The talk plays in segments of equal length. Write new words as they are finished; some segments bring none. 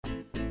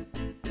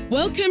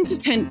Welcome to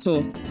Tent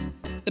Talk,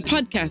 the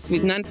podcast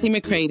with Nancy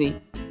McCready,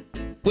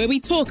 where we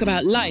talk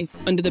about life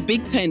under the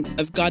big tent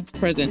of God's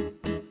presence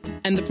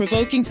and the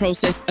provoking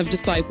process of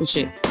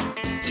discipleship.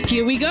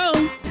 Here we go.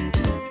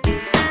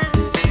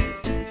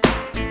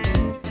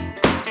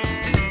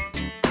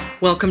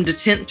 Welcome to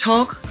Tent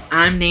Talk.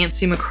 I'm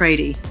Nancy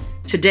McCready.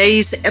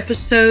 Today's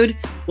episode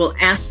will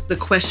ask the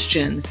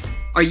question,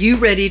 are you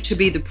ready to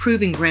be the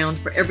proving ground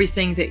for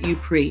everything that you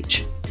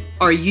preach?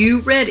 Are you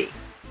ready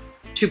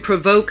to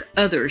provoke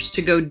others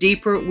to go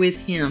deeper with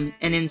Him,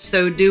 and in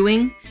so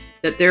doing,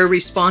 that their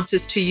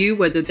responses to you,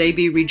 whether they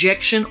be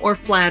rejection or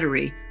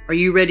flattery, are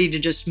you ready to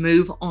just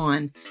move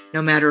on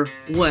no matter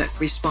what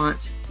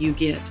response you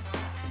get?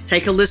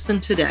 Take a listen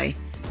today.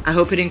 I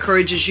hope it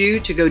encourages you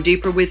to go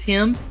deeper with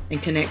Him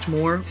and connect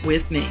more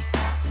with me.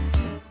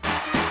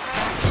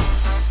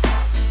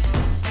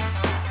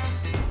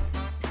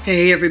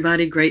 Hey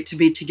everybody, great to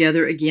be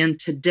together again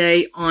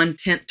today on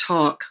Tent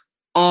Talk.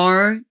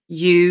 Are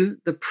you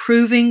the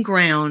proving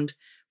ground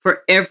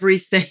for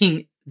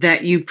everything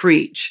that you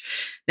preach?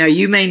 Now,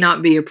 you may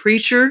not be a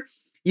preacher,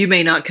 you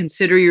may not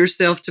consider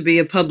yourself to be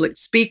a public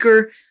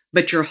speaker,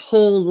 but your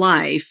whole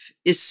life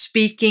is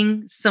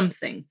speaking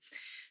something.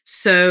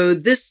 So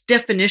this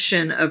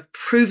definition of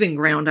proving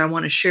ground I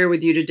want to share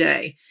with you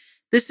today.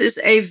 This is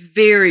a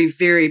very,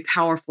 very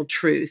powerful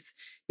truth.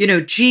 You know,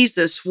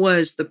 Jesus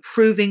was the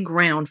proving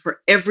ground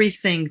for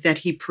everything that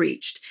He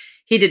preached.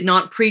 He did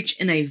not preach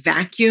in a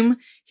vacuum.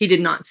 He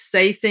did not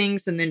say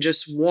things and then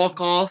just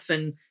walk off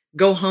and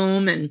go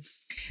home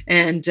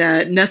and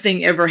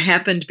nothing ever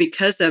happened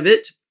because of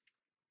it.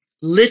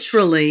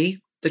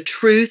 Literally, the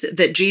truth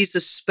that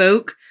Jesus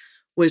spoke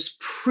was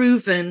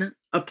proven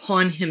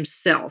upon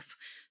Himself.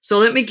 So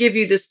let me give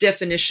you this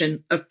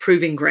definition of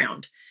proving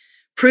ground.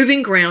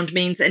 Proving ground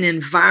means an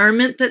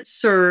environment that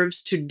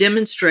serves to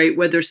demonstrate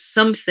whether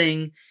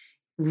something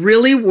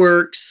really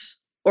works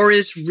or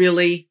is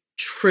really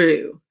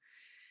true.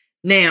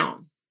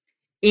 Now,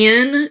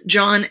 in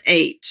John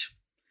 8,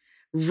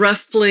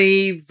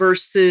 roughly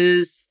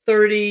verses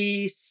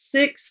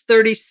 36,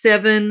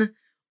 37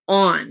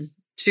 on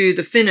to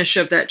the finish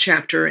of that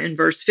chapter in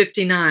verse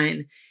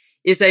 59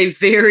 is a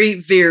very,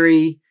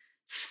 very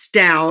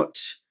stout,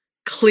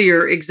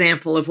 clear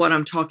example of what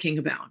I'm talking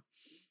about.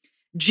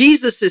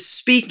 Jesus is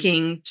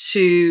speaking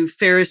to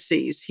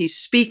Pharisees. He's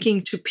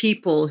speaking to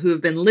people who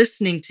have been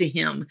listening to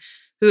Him,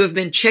 who have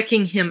been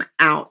checking Him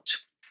out.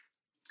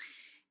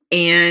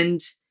 And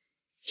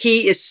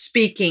He is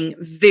speaking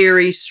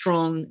very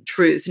strong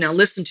truth. Now,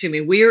 listen to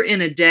me. We are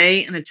in a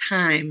day and a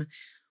time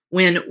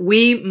when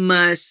we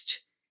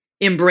must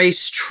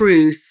embrace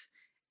truth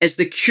as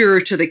the cure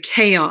to the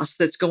chaos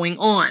that's going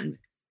on.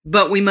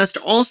 But we must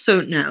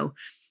also know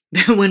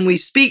that when we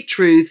speak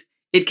truth,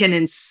 it can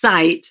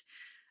incite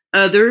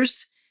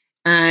others.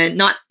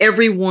 Not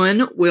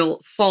everyone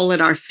will fall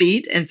at our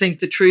feet and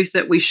think the truth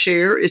that we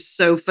share is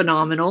so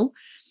phenomenal.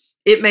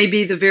 It may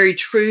be the very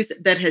truth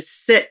that has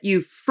set you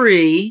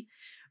free,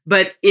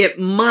 but it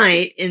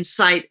might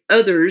incite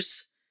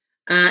others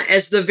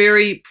as the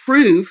very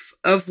proof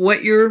of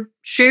what you're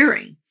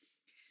sharing.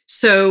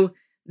 So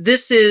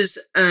this is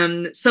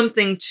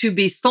something to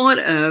be thought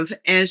of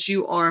as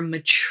you are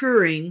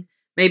maturing,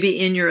 maybe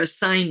in your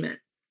assignment.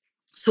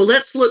 So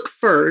let's look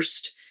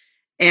first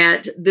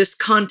at this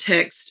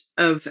context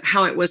of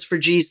how it was for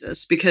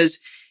Jesus, because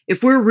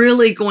if we're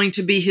really going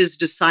to be His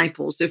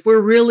disciples, if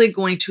we're really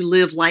going to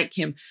live like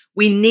Him,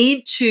 we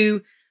need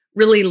to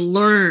really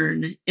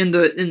learn in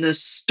the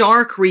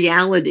stark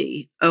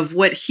reality of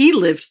what He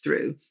lived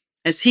through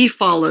as He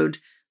followed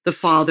the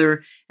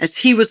Father, as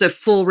He was a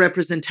full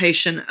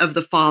representation of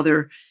the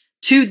Father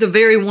to the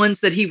very ones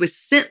that He was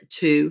sent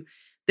to.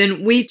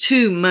 Then we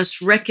too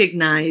must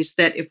recognize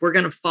that if we're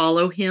going to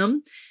follow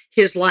Him,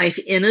 His life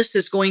in us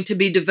is going to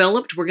be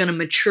developed. We're going to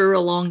mature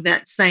along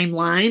that same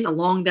line,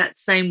 along that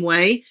same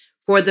way,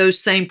 for those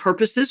same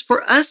purposes,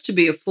 for us to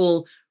be a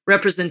full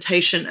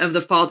representation of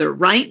the Father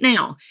right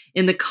now,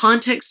 in the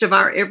context of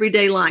our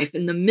everyday life,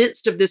 in the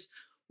midst of this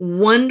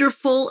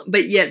wonderful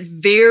but yet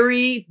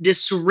very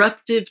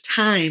disruptive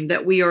time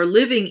that we are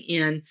living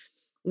in.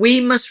 We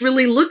must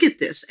really look at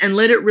this and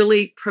let it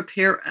really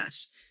prepare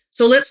us.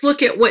 So let's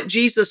look at what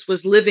Jesus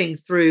was living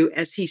through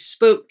as He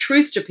spoke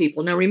truth to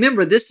people. Now,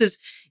 remember, this is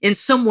in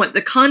somewhat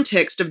the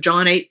context of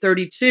John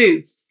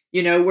 8:32,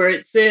 where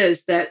it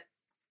says that,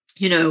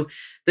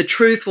 the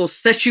truth will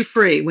set you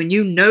free. When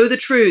you know the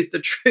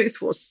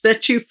truth will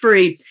set you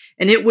free,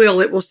 and it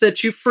will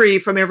set you free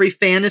from every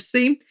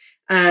fantasy,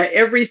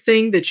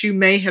 everything that you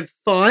may have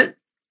thought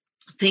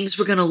things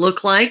were going to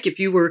look like if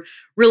you were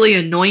really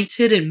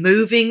anointed and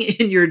moving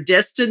in your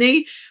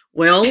destiny.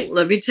 Well,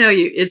 let me tell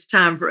you, it's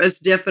time for us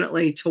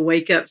definitely to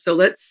wake up. So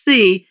let's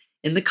see,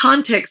 in the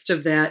context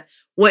of that,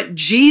 what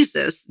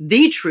Jesus,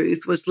 the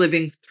truth, was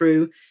living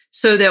through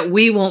so that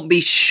we won't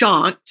be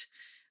shocked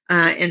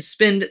and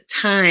spend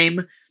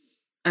time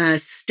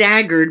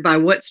staggered by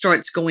what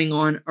starts going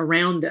on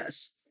around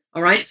us.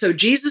 All right, so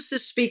Jesus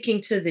is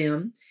speaking to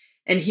them,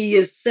 and He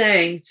is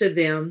saying to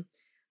them,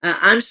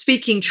 I'm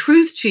speaking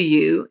truth to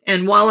you.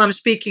 And while I'm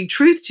speaking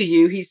truth to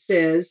you, he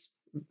says,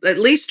 at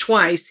least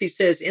twice, he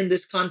says in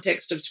this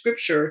context of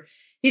scripture,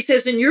 he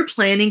says, and you're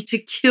planning to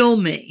kill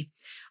me.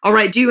 All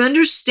right. Do you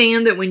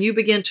understand that when you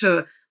begin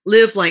to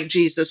live like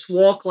Jesus,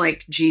 walk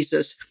like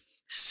Jesus,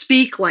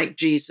 speak like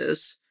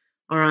Jesus,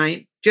 all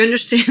right, do you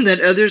understand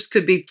that others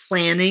could be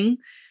planning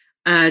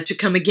to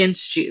come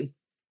against you?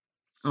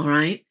 All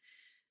right.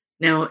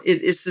 Now,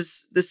 this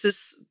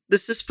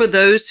is for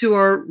those who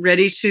are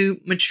ready to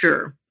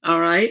mature. All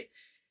right.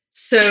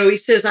 So he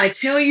says, I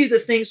tell you the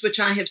things which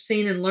I have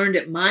seen and learned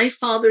at my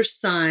Father's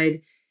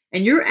side,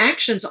 and your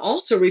actions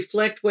also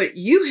reflect what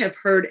you have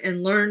heard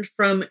and learned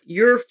from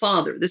your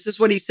Father. This is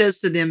what he says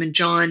to them in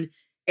John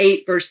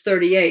 8, verse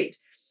 38.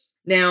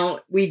 Now,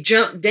 we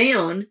jump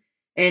down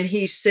and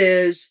he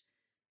says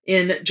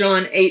in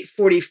John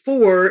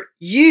 8:44,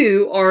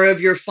 you are of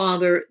your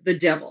father, the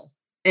devil,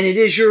 and it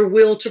is your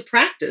will to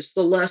practice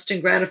the lust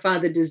and gratify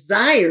the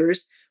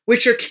desires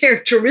which are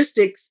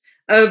characteristics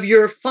of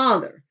your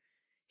father.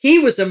 He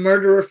was a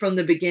murderer from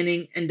the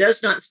beginning and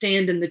does not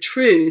stand in the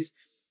truth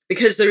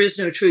because there is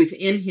no truth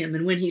in him.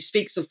 And when he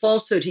speaks of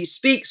falsehood, he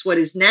speaks what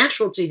is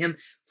natural to him,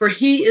 for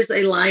he is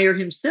a liar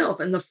himself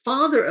and the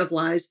father of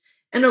lies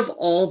and of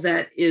all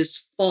that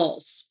is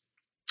false.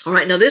 All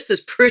right, now this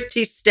is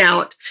pretty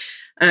stout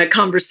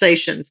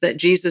conversations that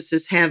Jesus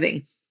is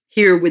having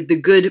here with the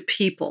good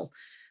people,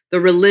 the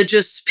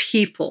religious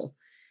people.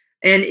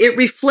 And it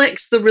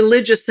reflects the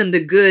religious and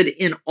the good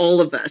in all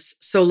of us.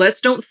 So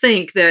let's don't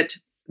think that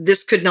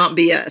this could not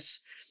be us.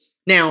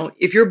 Now,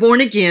 if you're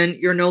born again,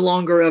 you're no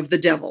longer of the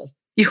devil.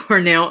 You are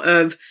now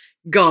of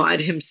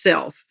God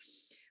himself.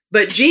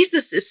 But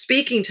Jesus is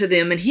speaking to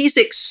them and he's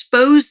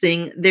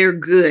exposing their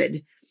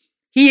good.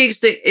 He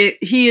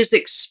is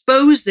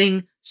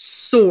exposing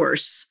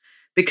source,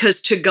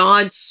 because to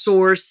God,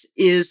 source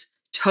is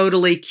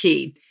totally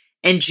key.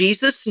 And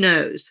Jesus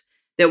knows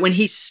that when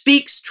he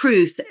speaks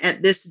truth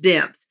at this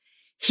depth,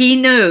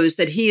 he knows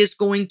that he is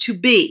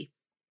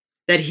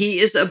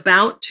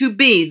about to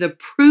be the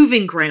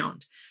proving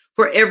ground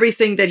for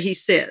everything that he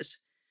says.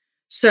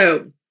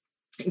 So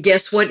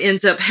guess what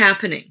ends up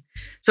happening?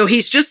 So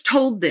he's just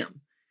told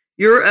them,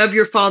 you're of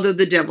your father,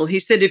 the devil. He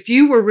said, if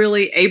you were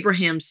really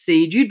Abraham's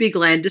seed, you'd be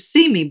glad to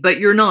see me, but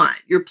you're not.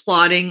 You're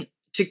plotting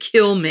to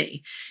kill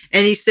me.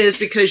 And he says,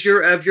 because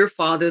you're of your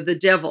father, the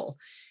devil.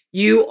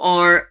 You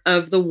are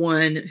of the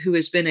one who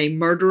has been a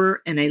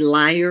murderer and a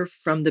liar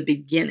from the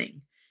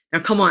beginning. Now,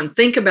 come on,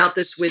 think about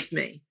this with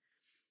me.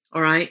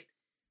 All right.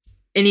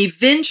 And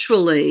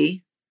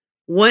eventually,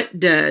 what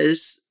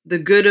does the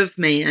good of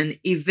man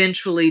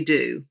eventually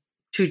do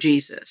to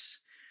Jesus?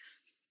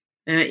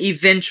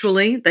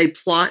 Eventually, they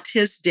plot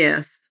his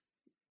death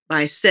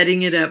by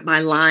setting it up by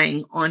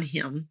lying on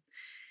him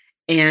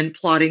and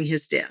plotting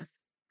his death.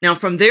 Now,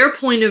 from their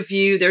point of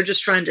view, they're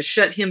just trying to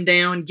shut him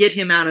down, get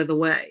him out of the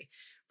way.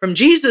 From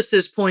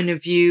Jesus's point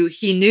of view,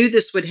 he knew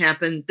this would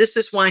happen. This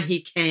is why he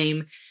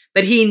came.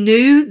 But he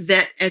knew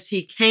that as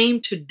he came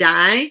to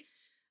die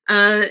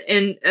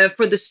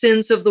for the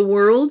sins of the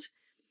world,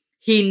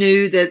 he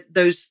knew that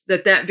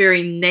that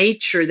very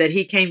nature that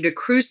he came to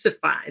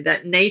crucify,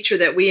 that nature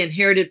that we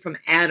inherited from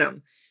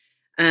Adam,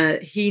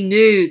 he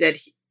knew that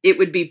it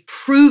would be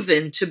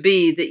proven to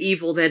be the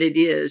evil that it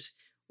is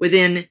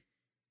within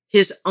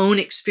his own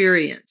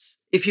experience,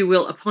 if you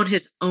will, upon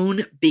his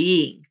own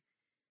being.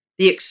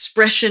 The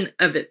expression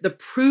of it, the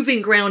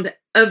proving ground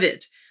of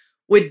it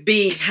would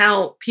be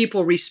how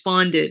people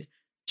responded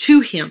to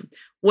him,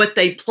 what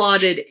they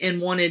plotted and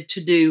wanted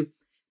to do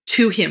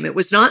to him. It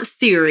was not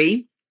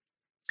theory.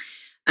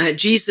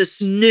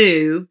 Jesus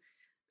knew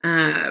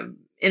in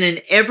an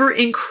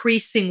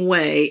ever-increasing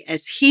way,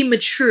 as he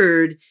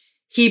matured,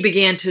 he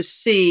began to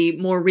see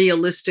more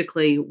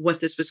realistically what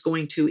this was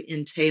going to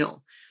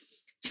entail.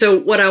 So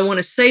what I want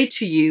to say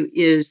to you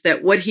is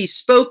that what he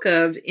spoke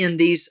of in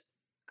these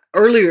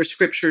earlier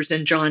scriptures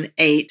in John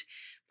 8,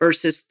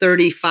 verses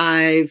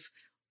 35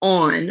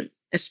 on,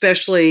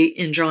 especially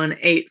in John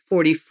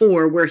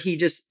 8:44, where he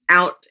just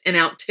out and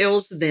out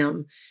tells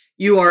them,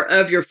 you are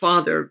of your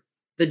father,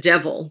 the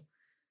devil.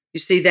 You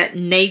see, that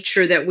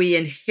nature that we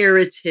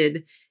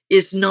inherited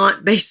is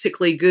not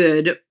basically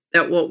good,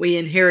 that what we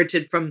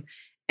inherited from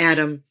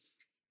Adam.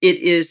 It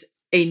is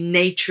a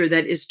nature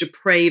that is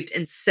depraved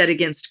and set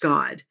against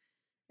God.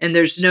 And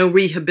there's no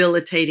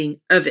rehabilitating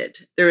of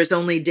it. There is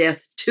only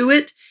death to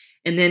it.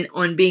 And then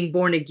on being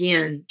born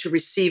again to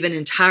receive an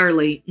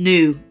entirely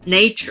new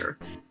nature.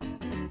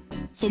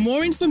 For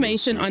more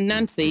information on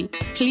Nancy,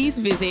 please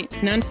visit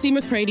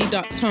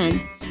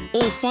nancymccready.com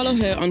or follow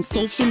her on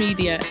social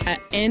media at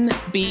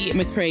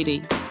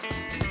NBMcCready.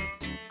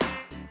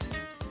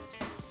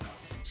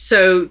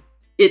 So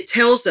it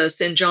tells us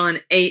in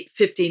John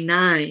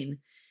 8:59,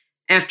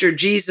 after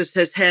Jesus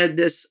has had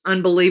this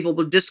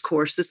unbelievable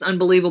discourse, this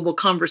unbelievable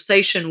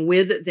conversation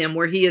with them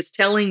where he is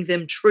telling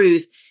them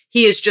truth,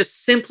 he is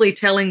just simply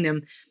telling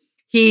them,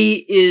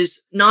 he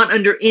is not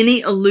under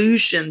any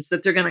illusions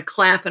that they're going to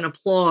clap and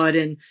applaud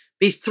and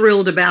be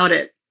thrilled about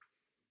it.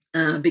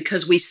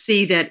 Because we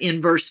see that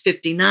in verse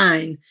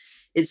 59,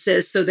 It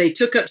says, so they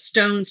took up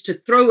stones to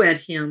throw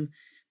at him,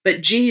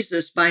 but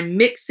Jesus, by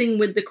mixing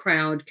with the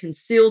crowd,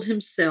 concealed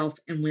himself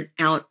and went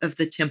out of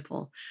the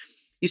temple.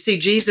 You see,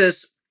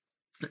 Jesus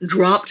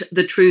dropped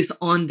the truth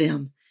on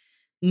them,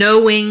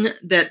 knowing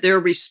that their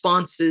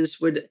responses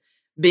would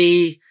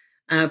be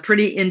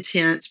pretty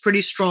intense,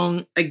 pretty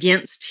strong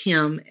against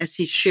him as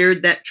he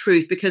shared that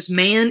truth, because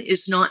man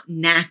is not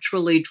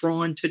naturally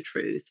drawn to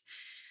truth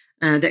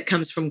that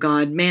comes from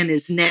God. Man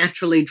is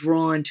naturally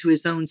drawn to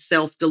his own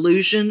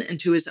self-delusion and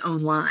to his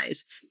own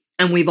lies.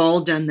 And we've all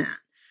done that.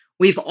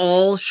 We've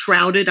all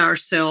shrouded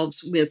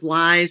ourselves with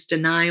lies,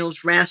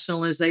 denials,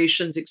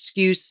 rationalizations,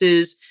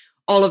 excuses,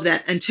 all of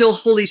that, until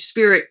Holy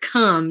Spirit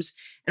comes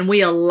and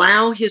we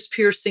allow his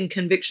piercing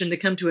conviction to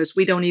come to us.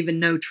 We don't even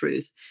know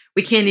truth.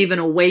 We can't even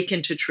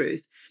awaken to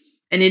truth.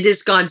 And it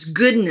is God's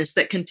goodness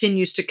that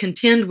continues to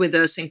contend with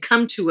us and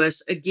come to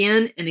us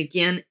again and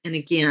again and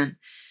again.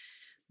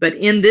 But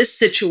in this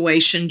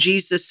situation,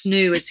 Jesus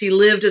knew, as he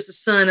lived as a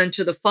son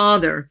unto the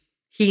Father,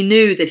 he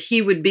knew that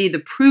he would be the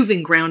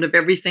proving ground of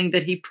everything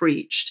that he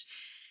preached.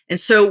 And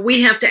so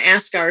we have to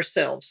ask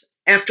ourselves,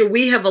 after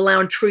we have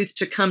allowed truth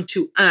to come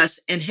to us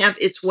and have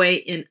its way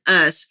in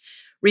us,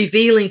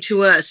 revealing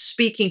to us,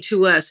 speaking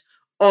to us,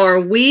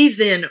 are we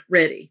then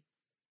ready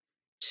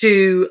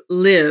to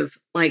live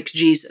like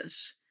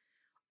Jesus?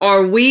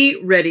 Are we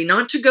ready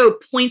not to go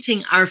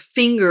pointing our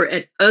finger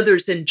at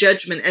others in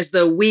judgment as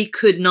though we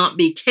could not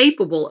be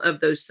capable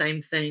of those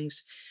same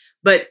things,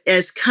 but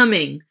as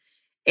coming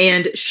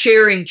and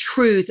sharing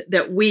truth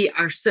that we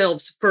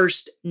ourselves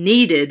first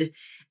needed,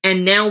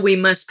 and now we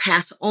must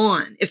pass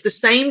on? If the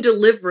same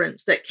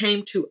deliverance that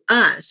came to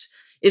us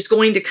is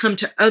going to come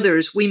to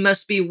others, we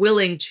must be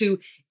willing to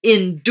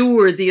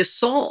endure the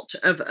assault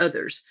of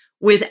others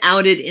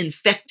without it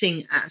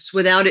infecting us,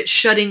 without it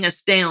shutting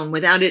us down,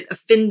 without it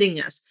offending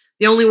us.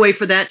 The only way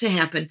for that to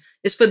happen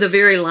is for the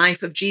very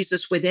life of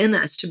Jesus within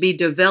us to be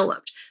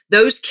developed.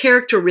 Those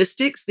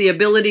characteristics, the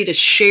ability to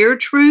share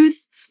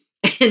truth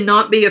and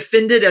not be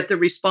offended at the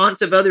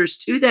response of others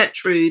to that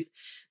truth,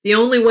 the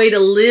only way to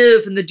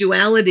live in the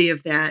duality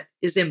of that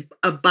is in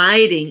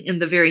abiding in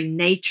the very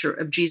nature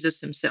of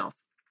Jesus himself.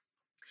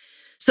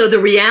 So the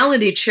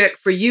reality check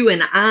for you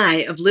and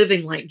I of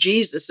living like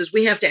Jesus is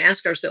we have to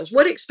ask ourselves,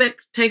 what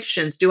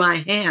expectations do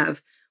I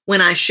have when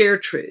I share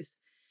truth?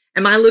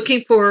 Am I looking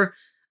for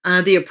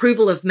the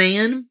approval of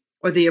man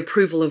or the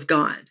approval of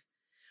God?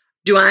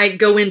 Do I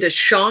go into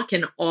shock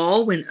and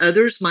awe when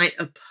others might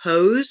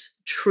oppose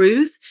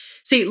truth?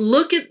 See,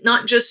 look at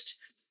not just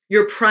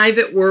your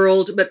private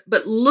world,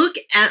 but look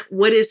at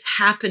what is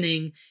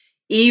happening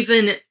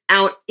even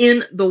out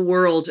in the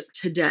world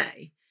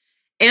today.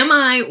 Am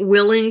I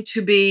willing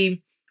to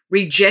be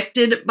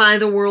rejected by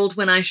the world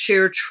when I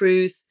share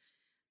truth,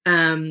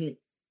 and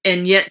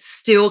yet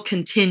still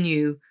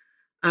continue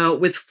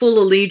with full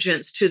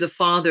allegiance to the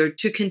Father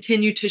to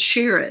continue to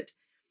share it?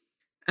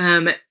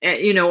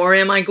 Or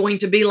am I going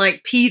to be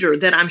like Peter,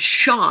 that I'm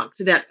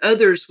shocked that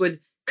others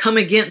would come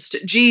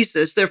against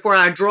Jesus, therefore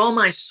I draw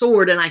my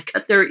sword and I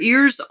cut their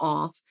ears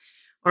off?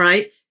 All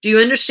right. Do you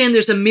understand?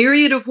 There's a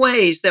myriad of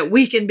ways that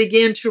we can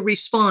begin to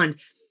respond.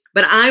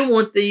 But I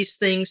want these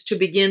things to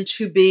begin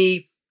to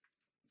be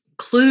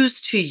clues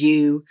to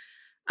you,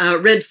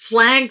 red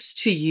flags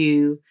to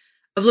you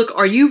of, look,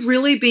 are you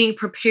really being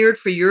prepared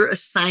for your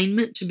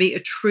assignment to be a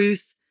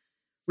truth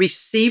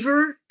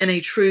receiver and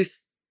a truth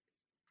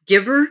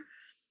giver?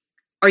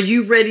 Are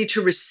you ready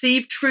to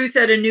receive truth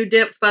at a new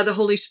depth by the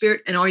Holy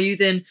Spirit? And are you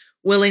then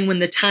willing, when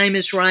the time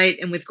is right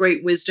and with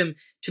great wisdom,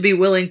 to be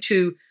willing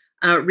to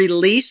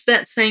release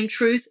that same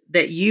truth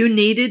that you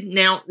needed,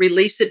 now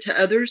release it to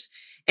others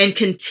and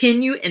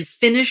continue and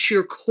finish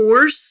your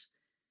course?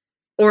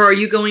 Or are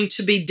you going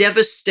to be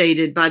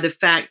devastated by the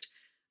fact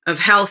of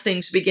how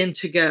things begin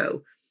to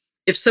go?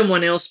 If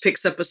someone else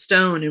picks up a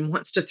stone and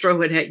wants to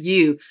throw it at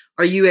you,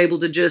 are you able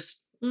to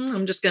just,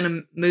 I'm just going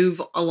to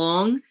move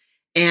along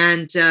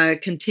and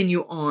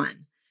continue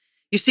on?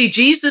 You see,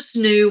 Jesus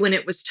knew when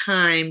it was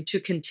time to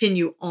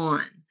continue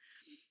on.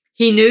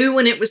 He knew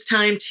when it was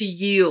time to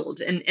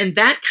yield. And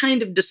that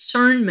kind of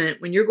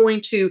discernment, when you're going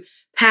to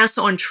pass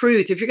on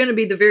truth, if you're going to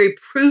be the very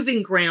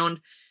proving ground,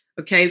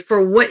 okay,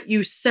 for what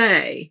you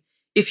say,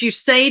 if you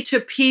say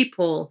to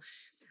people,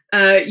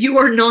 you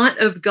are not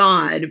of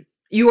God,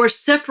 you are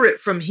separate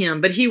from him,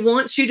 but he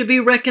wants you to be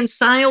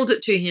reconciled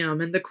to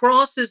him, and the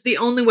cross is the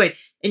only way,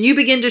 and you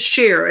begin to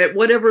share at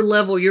whatever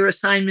level your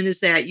assignment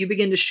is at, you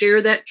begin to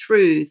share that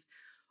truth,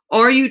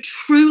 are you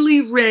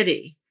truly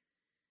ready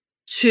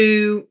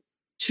to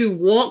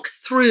walk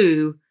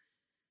through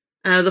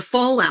the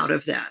fallout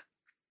of that?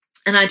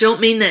 And I don't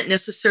mean that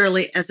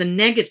necessarily as a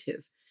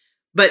negative,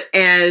 but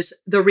as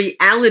the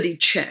reality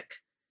check,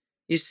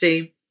 you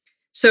see.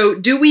 So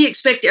do we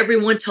expect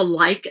everyone to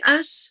like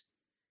us?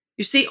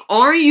 You see,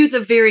 are you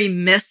the very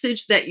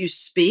message that you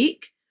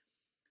speak?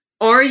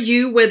 Are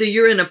you, whether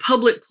you're in a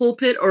public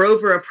pulpit or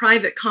over a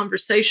private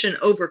conversation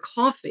over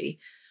coffee,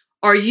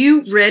 are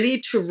you ready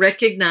to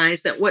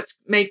recognize that what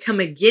may come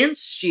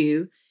against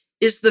you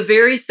is the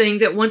very thing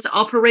that once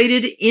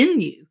operated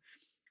in you?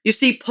 You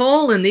see,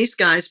 Paul and these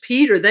guys,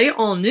 Peter, they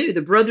all knew,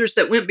 the brothers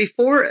that went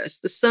before us,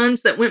 the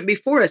sons that went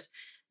before us,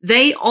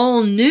 they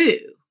all knew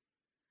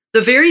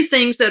the very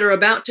things that are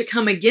about to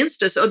come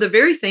against us are the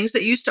very things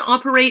that used to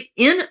operate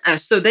in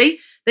us. So they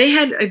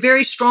had a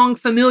very strong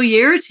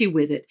familiarity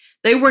with it.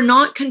 They were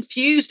not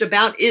confused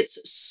about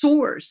its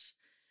source.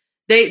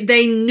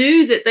 They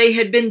knew that they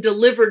had been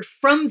delivered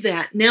from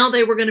that. Now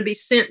they were going to be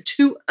sent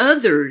to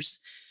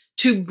others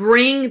to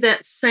bring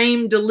that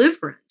same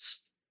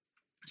deliverance.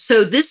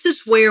 So this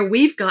is where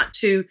we've got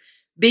to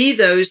be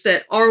those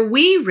that are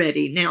we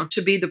ready now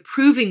to be the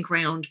proving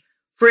ground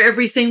for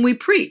everything we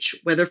preach,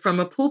 whether from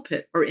a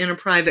pulpit or in a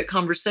private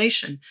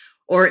conversation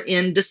or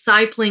in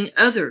discipling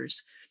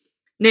others.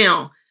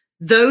 Now,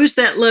 those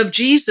that love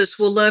Jesus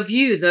will love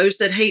you. Those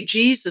that hate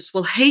Jesus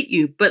will hate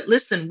you. But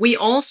listen, we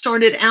all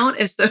started out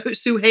as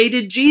those who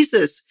hated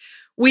Jesus.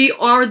 We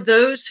are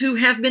those who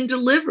have been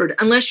delivered,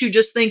 unless you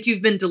just think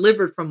you've been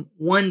delivered from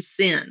one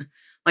sin.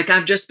 Like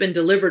I've just been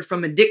delivered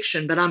from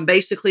addiction, but I'm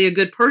basically a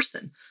good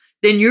person.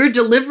 Then your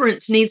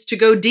deliverance needs to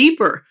go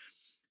deeper,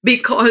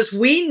 because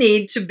we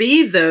need to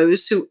be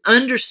those who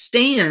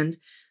understand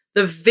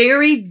the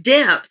very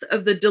depth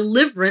of the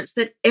deliverance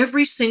that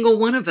every single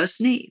one of us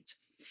needs.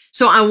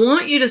 So I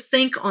want you to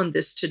think on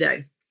this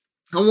today.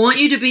 I want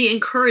you to be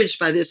encouraged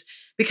by this,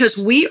 because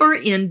we are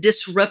in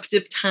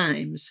disruptive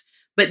times,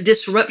 but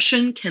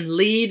disruption can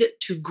lead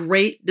to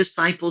great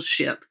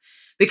discipleship,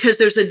 because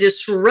there's a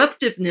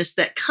disruptiveness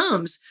that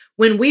comes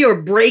when we are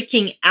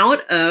breaking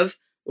out of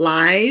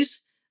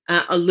lies,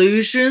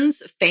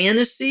 illusions,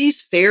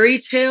 fantasies, fairy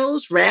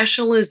tales,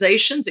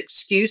 rationalizations,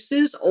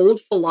 excuses, old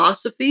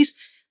philosophies.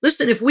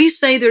 Listen, if we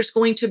say there's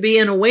going to be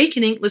an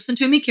awakening, listen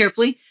to me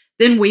carefully,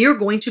 then we are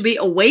going to be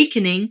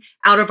awakening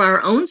out of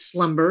our own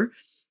slumber.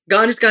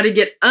 God has got to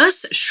get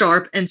us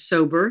sharp and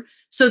sober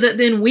so that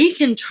then we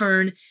can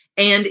turn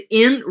and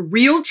in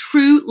real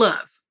true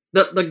love,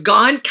 the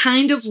God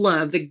kind of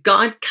love, the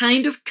God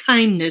kind of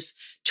kindness,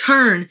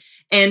 turn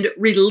and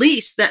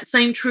release that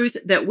same truth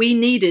that we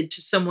needed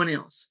to someone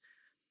else.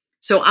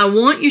 So I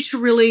want you to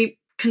really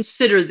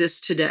consider this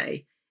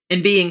today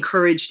and be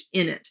encouraged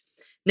in it.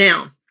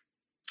 Now,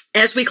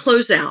 as we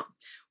close out,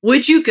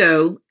 would you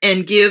go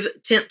and give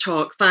Tent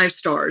Talk 5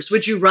 stars?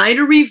 Would you write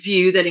a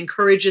review that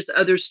encourages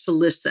others to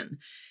listen?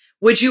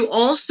 Would you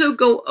also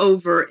go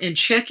over and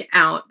check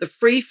out the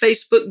free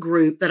Facebook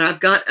group that I've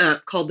got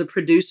up called The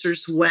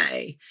Producer's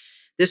Way?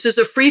 This is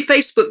a free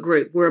Facebook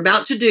group. We're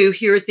about to do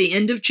here at the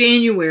end of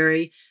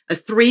January, a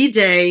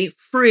 3-day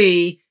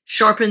free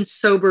Sharp and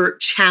Sober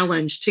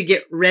challenge to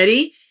get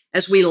ready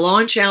as we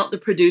launch out The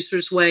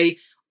Producer's Way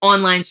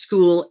online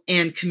school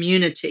and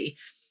community.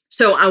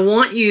 So I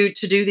want you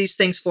to do these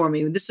things for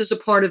me. This is a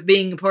part of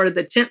being a part of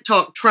the Tent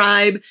Talk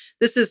tribe.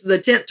 This is the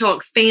Tent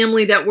Talk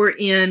family that we're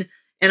in.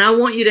 And I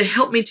want you to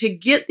help me to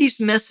get these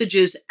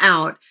messages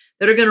out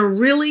that are going to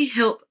really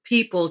help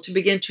people to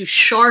begin to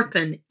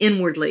sharpen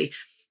inwardly,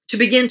 to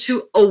begin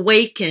to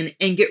awaken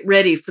and get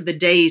ready for the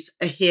days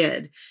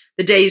ahead,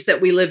 the days that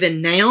we live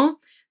in now.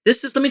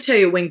 This is, let me tell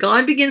you, when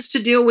God begins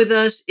to deal with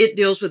us, it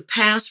deals with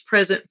past,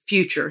 present,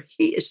 future.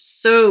 He is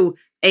so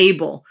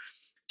able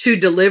to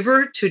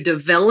deliver, to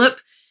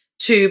develop,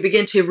 to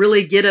begin to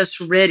really get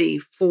us ready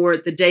for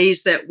the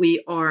days that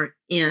we are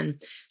in.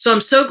 So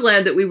I'm so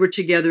glad that we were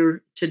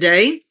together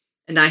today,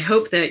 and I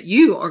hope that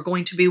you are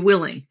going to be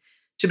willing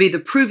to be the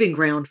proving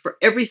ground for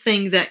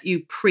everything that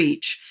you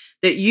preach,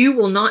 that you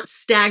will not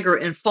stagger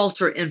and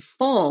falter and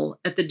fall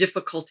at the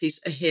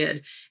difficulties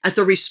ahead, at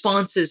the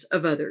responses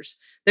of others,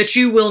 that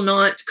you will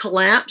not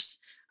collapse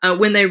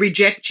when they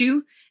reject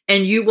you,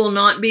 and you will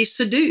not be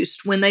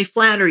seduced when they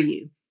flatter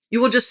you.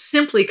 You will just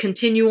simply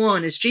continue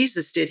on as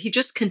Jesus did. He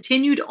just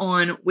continued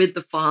on with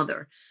the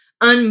Father,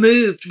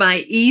 unmoved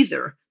by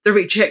either the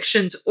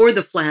rejections or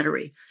the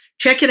flattery.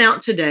 Check it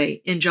out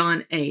today in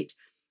John 8.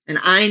 And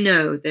I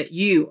know that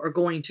you are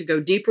going to go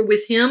deeper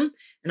with him,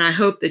 and I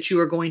hope that you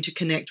are going to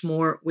connect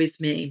more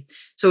with me.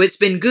 So it's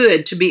been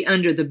good to be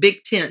under the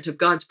big tent of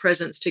God's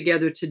presence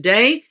together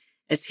today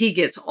as he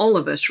gets all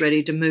of us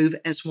ready to move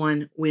as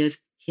one with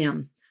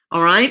him.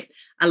 All right?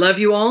 I love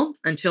you all.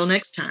 Until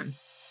next time.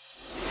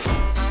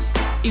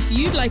 If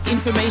you'd like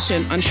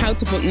information on how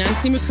to book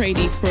Nancy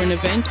McCready for an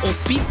event or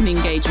speaking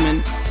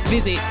engagement,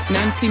 visit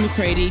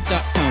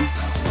nancymccready.com.